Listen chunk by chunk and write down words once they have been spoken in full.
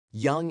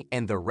Young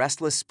and the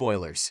Restless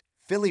spoilers.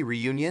 Philly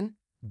reunion?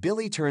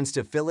 Billy turns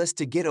to Phyllis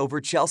to get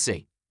over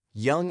Chelsea.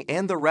 Young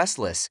and the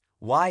Restless.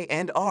 Y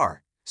and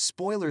R.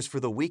 Spoilers for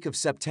the week of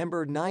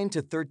September 9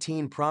 to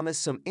 13 promise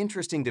some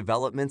interesting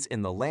developments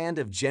in the land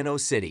of Geno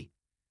City.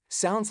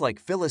 Sounds like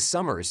Phyllis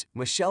Summers,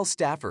 Michelle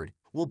Stafford,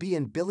 will be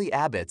in Billy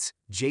Abbott's,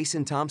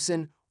 Jason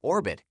Thompson,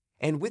 orbit,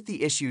 and with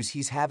the issues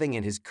he's having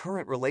in his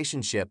current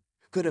relationship,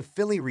 could a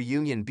Philly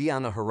reunion be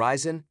on the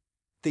horizon?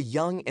 The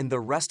Young and the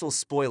Restless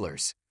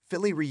spoilers.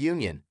 Philly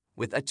reunion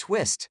with a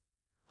twist.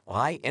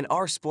 Y and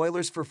R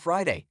spoilers for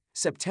Friday,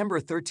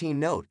 September 13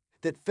 note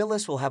that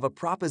Phyllis will have a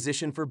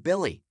proposition for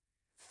Billy.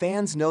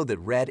 Fans know that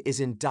Red is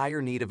in dire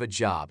need of a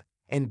job,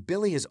 and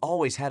Billy has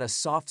always had a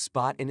soft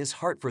spot in his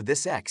heart for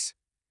this ex.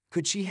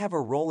 Could she have a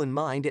role in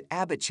mind at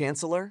Abbott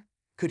Chancellor?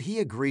 Could he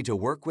agree to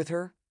work with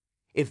her?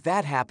 If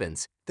that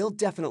happens, they'll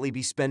definitely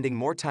be spending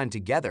more time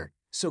together,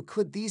 so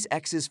could these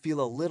exes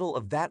feel a little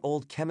of that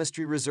old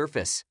chemistry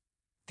resurface?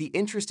 The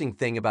interesting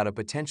thing about a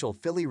potential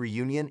Philly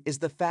reunion is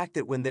the fact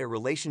that when their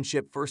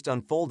relationship first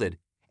unfolded,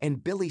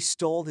 and Billy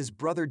stole his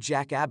brother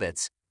Jack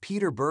Abbott's,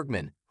 Peter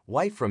Bergman,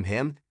 wife from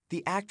him,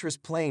 the actress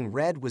playing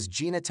Red was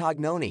Gina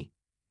Tognoni.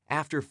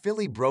 After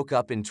Philly broke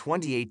up in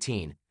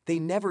 2018, they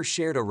never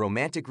shared a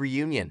romantic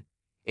reunion.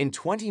 In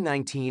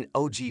 2019,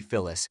 OG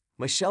Phyllis,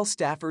 Michelle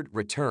Stafford,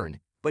 returned,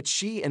 but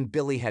she and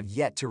Billy have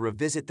yet to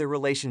revisit their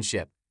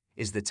relationship.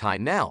 Is the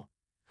time now?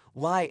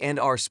 Y and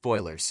R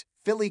spoilers.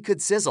 Philly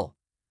could sizzle.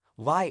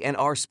 Y and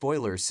R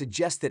spoilers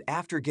suggest that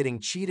after getting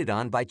cheated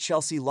on by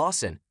Chelsea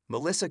Lawson,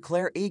 Melissa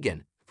Claire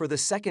Egan, for the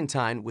second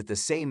time with the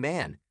same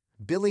man,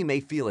 Billy may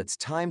feel it's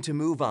time to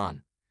move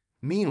on.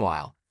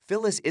 Meanwhile,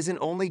 Phyllis isn't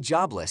only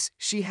jobless,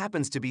 she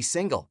happens to be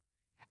single.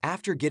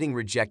 After getting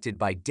rejected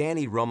by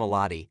Danny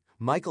Romalotti,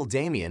 Michael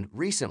Damian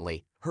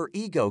recently, her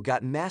ego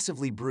got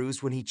massively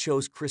bruised when he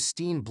chose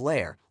Christine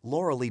Blair,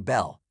 Lauralee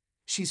Bell.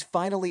 She's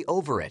finally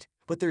over it,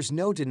 but there's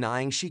no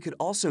denying she could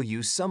also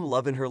use some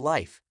love in her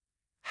life.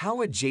 How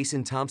would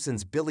Jason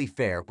Thompson's Billy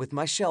fare with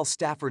Michelle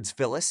Stafford's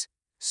Phyllis?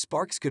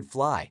 Sparks could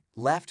fly,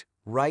 left,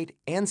 right,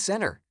 and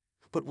center.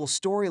 But will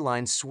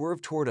storylines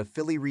swerve toward a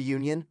Philly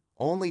reunion?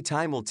 Only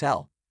time will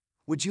tell.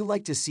 Would you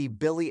like to see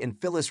Billy and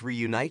Phyllis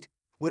reunite?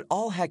 Would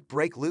all heck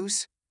break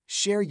loose?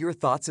 Share your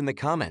thoughts in the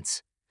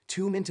comments.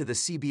 Tune into the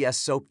CBS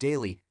Soap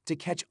Daily to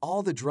catch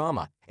all the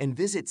drama and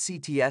visit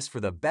CTS for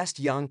the best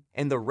Young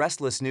and the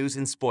Restless news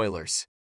and spoilers.